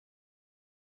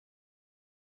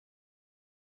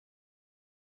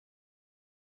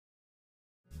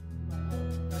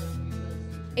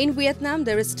In Vietnam,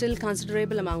 there is still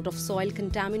considerable amount of soil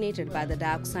contaminated by the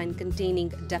dioxin-containing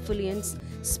defoliants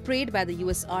sprayed by the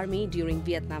US Army during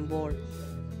Vietnam War.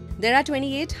 There are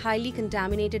 28 highly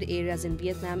contaminated areas in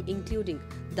Vietnam, including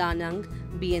Da Nang,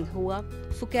 Bien Hoa,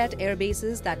 Phu Cat Air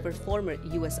Bases that were former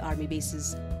US Army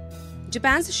bases.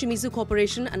 Japan's Shimizu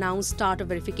Corporation announced start of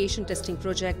verification testing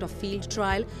project of field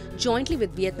trial jointly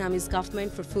with Vietnamese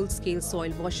government for full-scale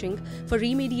soil washing for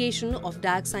remediation of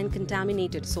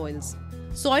dioxin-contaminated soils.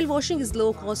 Soil washing is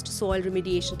low-cost soil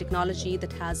remediation technology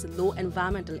that has low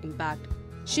environmental impact.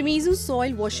 Shimizu's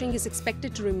soil washing is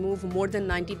expected to remove more than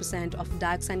 90% of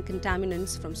dioxin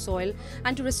contaminants from soil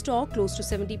and to restore close to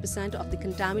 70% of the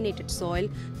contaminated soil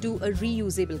to a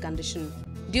reusable condition.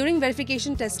 During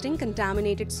verification testing,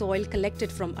 contaminated soil collected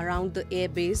from around the air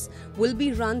base will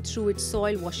be run through its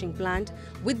soil washing plant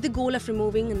with the goal of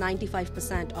removing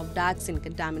 95% of dioxin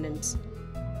contaminants.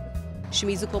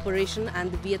 Shimizu Corporation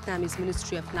and the Vietnamese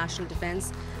Ministry of National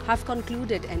Defense have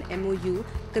concluded an MOU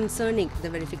concerning the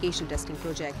verification testing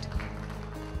project.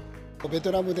 ベ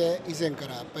トナムで以前か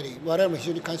らやっぱり我々も非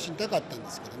常に関心高かったんで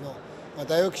すけども、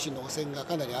ダイオキシンの汚染が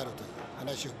かなりあるという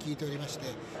話を聞いておりまして、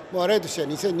我々としては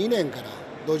2002年から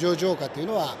土壌浄化という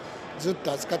のはずっ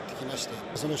と扱ってきまして、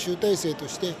その集大成と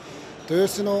して豊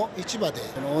洲の市場で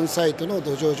オンサイトの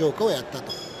土壌浄化をやった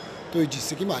という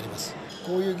実績もあります。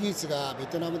こういう技術がベ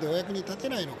トナムでお役に立て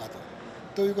ないのか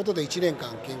ということで1年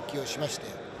間研究をしまして、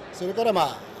それから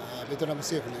ベトナム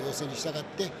政府の要請に従っ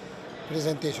てプレ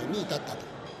ゼンテーションに至った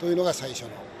というのが最初の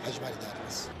始まりでありま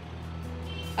す。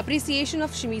Appreciation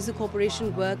of Shimizu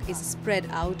Corporation work is spread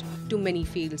out to many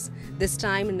fields. This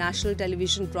time, National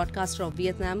Television Broadcaster of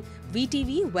Vietnam,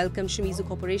 VTV, welcomed Shimizu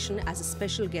Corporation as a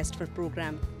special guest for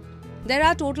program. There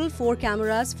are total 4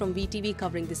 cameras from VTV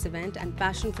covering this event, and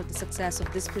passion for the success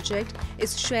of this project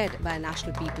is shared by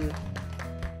national people.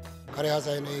 枯葉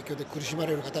剤の影響で苦しま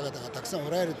れる方々がたくさん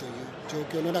おられるという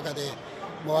状況の中で、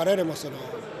我々もその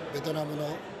ベトナム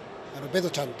のベト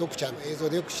ちゃん、ドクちゃんの映像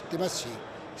でよく知ってますし、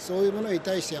そういうものに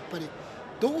対してやっぱり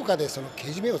どこかでその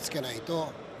けじめをつけない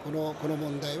とこの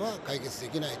問題は解決で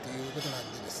きないということな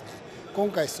んでですね、今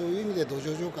回そういう意味で土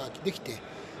壌浄化ができて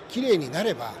きれいにな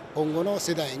れば今後の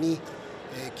世代に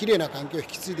きれいな環境を引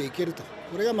き継いでいけると、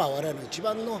これが我々の一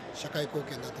番の社会貢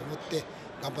献だと思って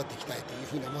頑張っていきたいという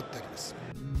ふうに思っております。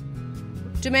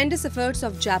Tremendous efforts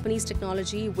of Japanese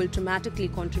technology will dramatically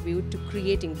contribute to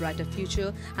creating brighter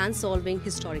future and solving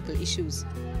historical issues.